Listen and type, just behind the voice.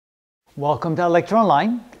Welcome to Lecture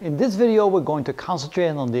Online. In this video we're going to concentrate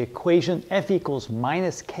on the equation F equals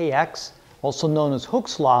minus kx, also known as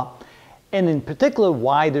Hooke's law, and in particular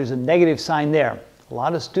why there's a negative sign there. A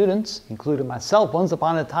lot of students, including myself, once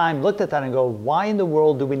upon a time looked at that and go, why in the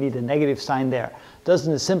world do we need a negative sign there?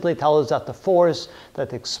 Doesn't it simply tell us that the force that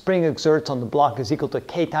the spring exerts on the block is equal to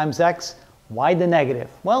k times x? Why the negative?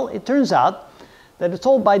 Well, it turns out that it's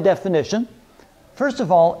all by definition. First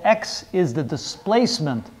of all, x is the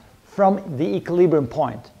displacement from the equilibrium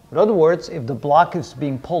point. In other words, if the block is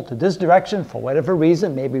being pulled to this direction for whatever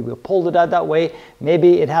reason, maybe we pulled it out that way,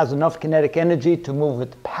 maybe it has enough kinetic energy to move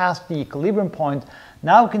it past the equilibrium point,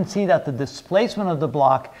 now we can see that the displacement of the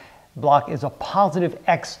block is a positive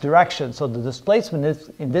x direction. So the displacement is,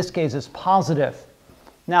 in this case, is positive.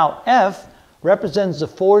 Now F represents the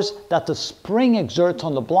force that the spring exerts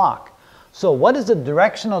on the block. So what is the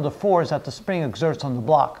direction of the force that the spring exerts on the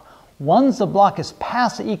block? Once the block is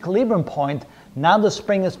past the equilibrium point, now the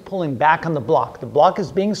spring is pulling back on the block. The block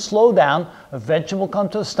is being slowed down, eventually will come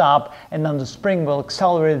to a stop, and then the spring will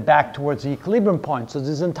accelerate it back towards the equilibrium point. So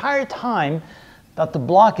this entire time that the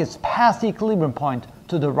block is past the equilibrium point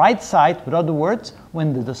to the right side, in other words,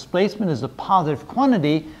 when the displacement is a positive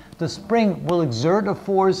quantity, the spring will exert a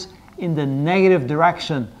force in the negative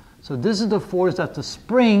direction. So this is the force that the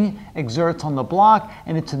spring exerts on the block,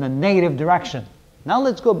 and it's in the negative direction. Now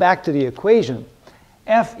let's go back to the equation.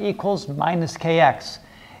 F equals minus kx.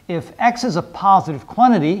 If x is a positive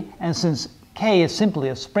quantity, and since k is simply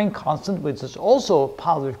a spring constant, which is also a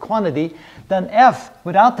positive quantity, then F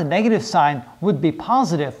without the negative sign would be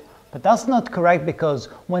positive. But that's not correct, because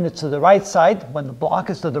when it's to the right side, when the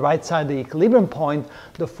block is to the right side of the equilibrium point,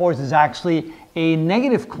 the force is actually a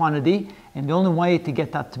negative quantity, and the only way to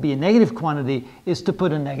get that to be a negative quantity is to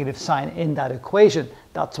put a negative sign in that equation.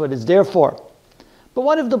 That's what it's there for. But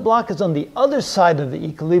what if the block is on the other side of the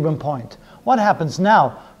equilibrium point? What happens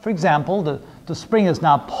now? For example, the spring has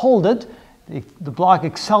now pulled it, the block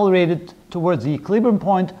accelerated towards the equilibrium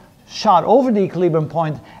point, shot over the equilibrium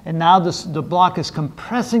point, and now the block is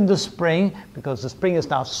compressing the spring because the spring is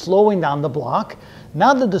now slowing down the block.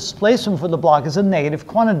 Now the displacement for the block is a negative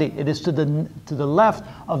quantity. It is to the left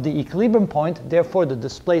of the equilibrium point, therefore the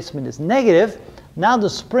displacement is negative. Now the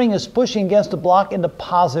spring is pushing against the block in the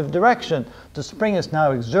positive direction. The spring is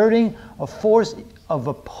now exerting a force of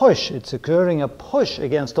a push. It's exerting a push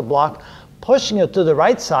against the block, pushing it to the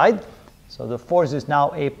right side. So the force is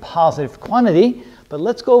now a positive quantity. But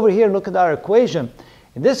let's go over here and look at our equation.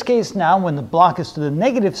 In this case now, when the block is to the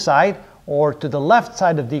negative side or to the left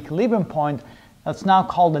side of the equilibrium point, that's now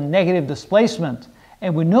called a negative displacement.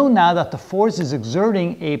 And we know now that the force is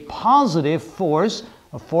exerting a positive force,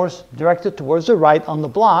 a force directed towards the right on the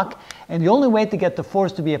block, and the only way to get the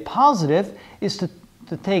force to be a positive is to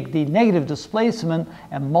take the negative displacement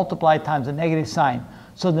and multiply it times the negative sign.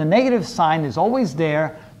 So the negative sign is always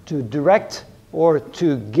there to direct or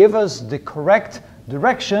to give us the correct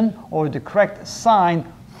direction or the correct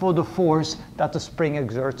sign for the force that the spring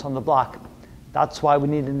exerts on the block. That's why we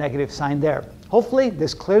need a negative sign there. Hopefully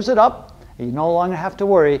this clears it up and you no longer have to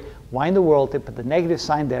worry why in the world they put the negative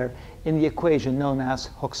sign there in the equation known as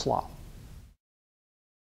Hooke's law.